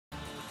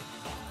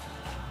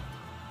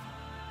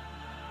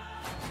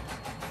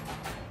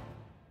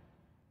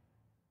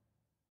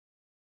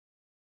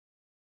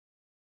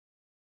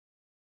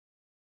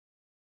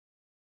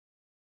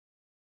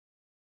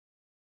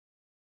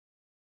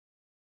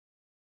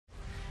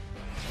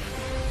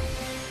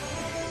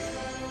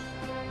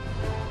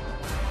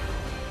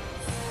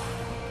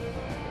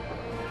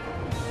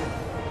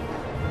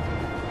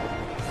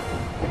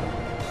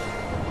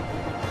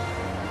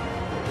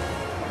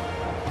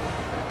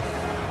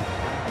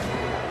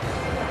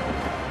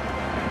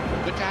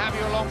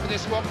you along for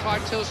this one.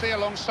 Clive Tilsley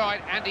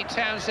alongside Andy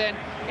Townsend.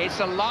 It's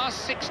the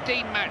last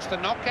 16 match, the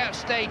knockout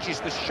stages,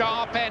 the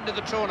sharp end of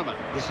the tournament.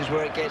 This is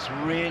where it gets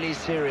really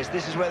serious.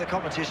 This is where the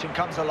competition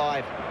comes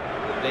alive.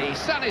 The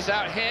sun is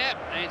out here.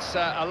 It's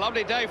a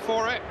lovely day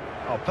for it.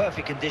 Oh,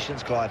 perfect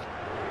conditions, Clive.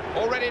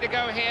 All ready to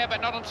go here,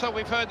 but not until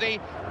we've heard the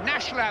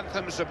national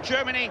anthems of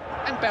Germany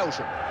and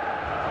Belgium.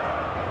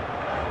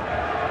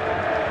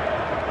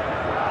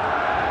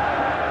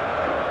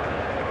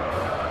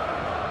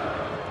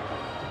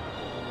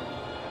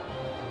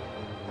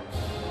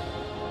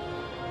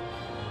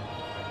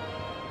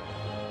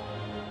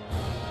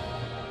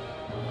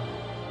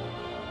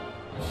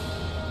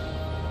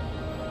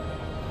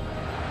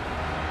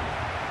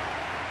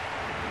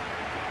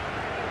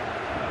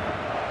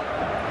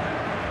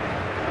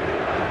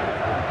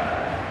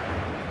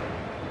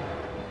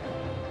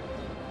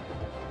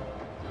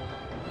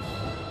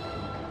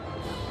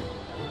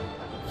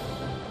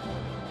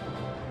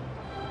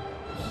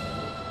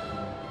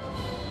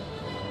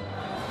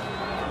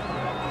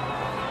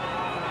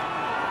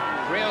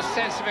 Real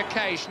sense of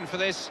occasion for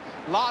this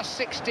last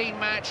 16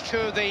 match. Two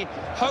of the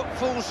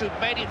hopefuls who've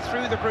made it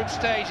through the group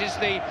stages.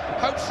 The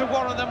hopes of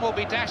one of them will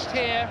be dashed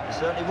here. They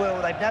certainly will.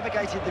 They've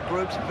navigated the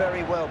groups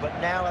very well, but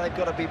now they've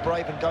got to be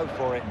brave and go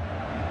for it.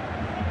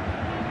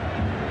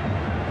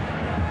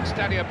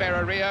 Stadio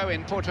Beira-Rio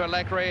in Porto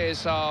Alegre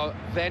is our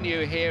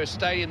venue here, a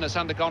stadium that's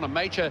undergone a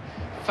major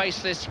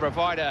facelift to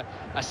provide a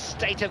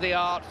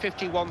state-of-the-art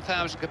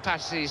 51,000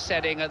 capacity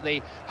setting at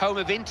the home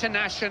of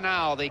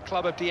Internacional, the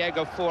club of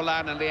Diego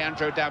Forlan and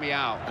Leandro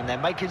Damião. And they're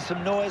making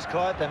some noise,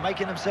 Clive. They're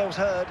making themselves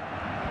heard.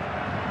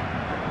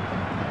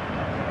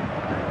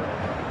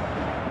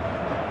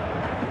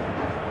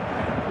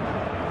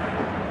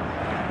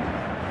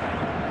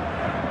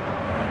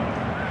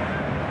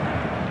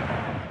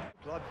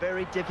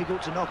 Very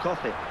difficult to knock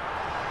off it.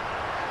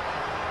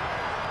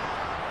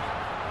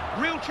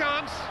 Real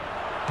chance.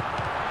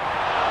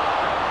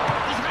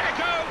 He's let it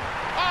go.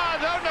 Oh, I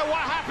don't know what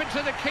happened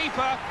to the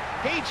keeper.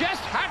 He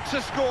just had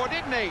to score,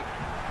 didn't he?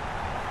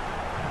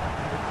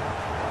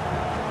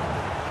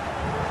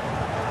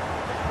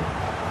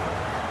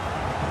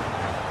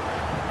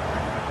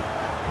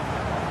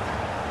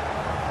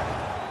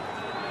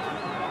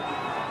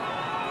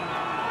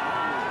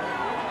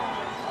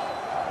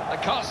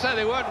 I can't say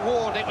they weren't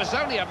warned. It was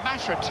only a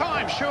matter of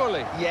time,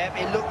 surely. Yeah,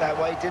 it looked that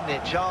way, didn't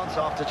it? Chance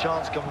after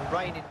chance come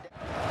raining.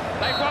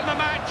 They've won the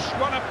match,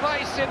 won a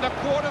place in the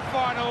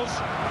quarter-finals,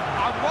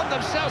 and won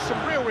themselves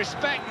some real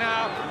respect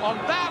now. On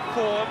that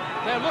form,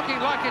 they're looking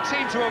like a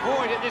team to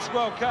avoid at this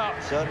World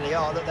Cup. Certainly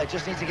are. Look, they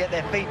just need to get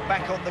their feet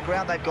back on the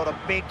ground. They've got a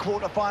big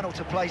quarter-final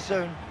to play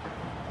soon.